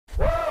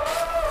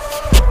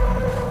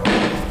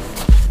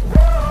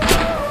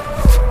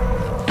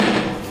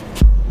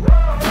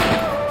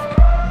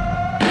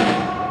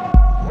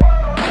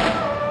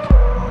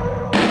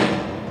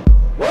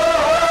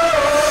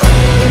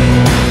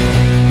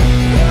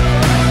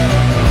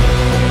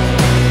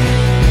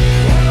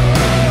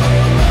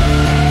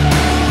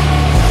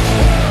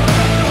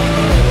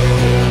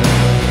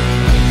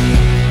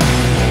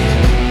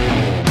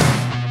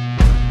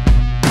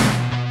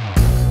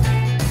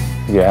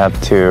have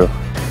to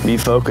be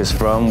focused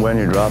from when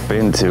you drop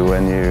into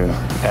when you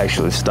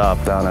actually stop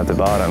down at the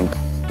bottom.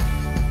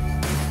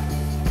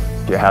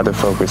 You have to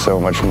focus so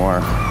much more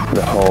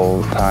the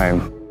whole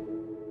time.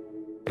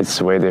 It's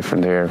way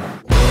different here.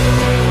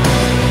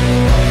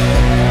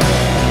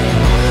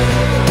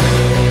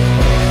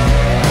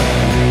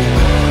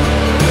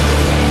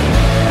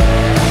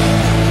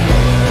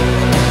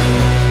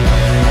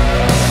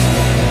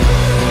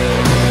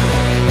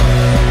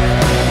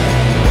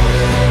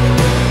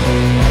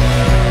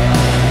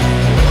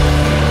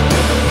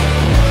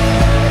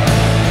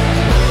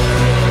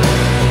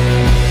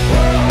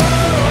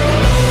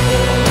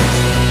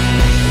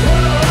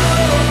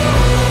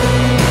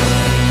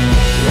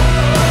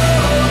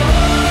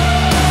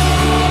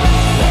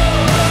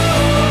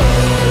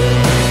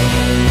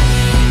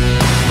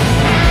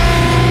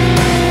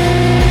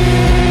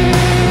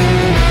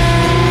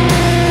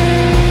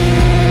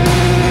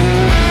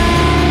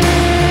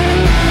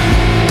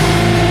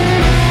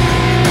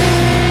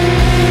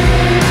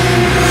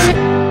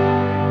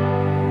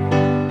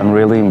 I'm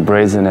really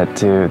embracing it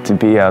to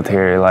be out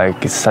here.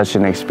 Like, it's such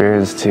an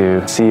experience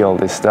to see all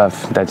this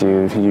stuff that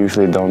you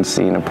usually don't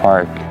see in a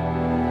park.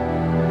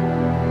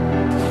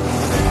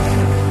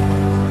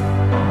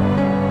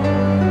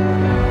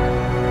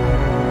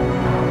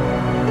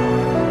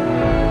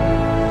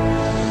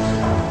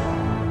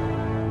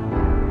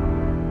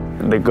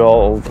 The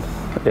goal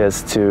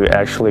is to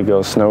actually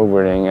go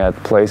snowboarding at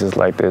places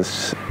like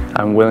this.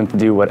 I'm willing to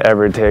do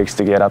whatever it takes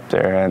to get up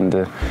there, and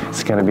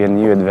it's going to be a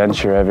new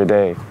adventure every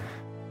day.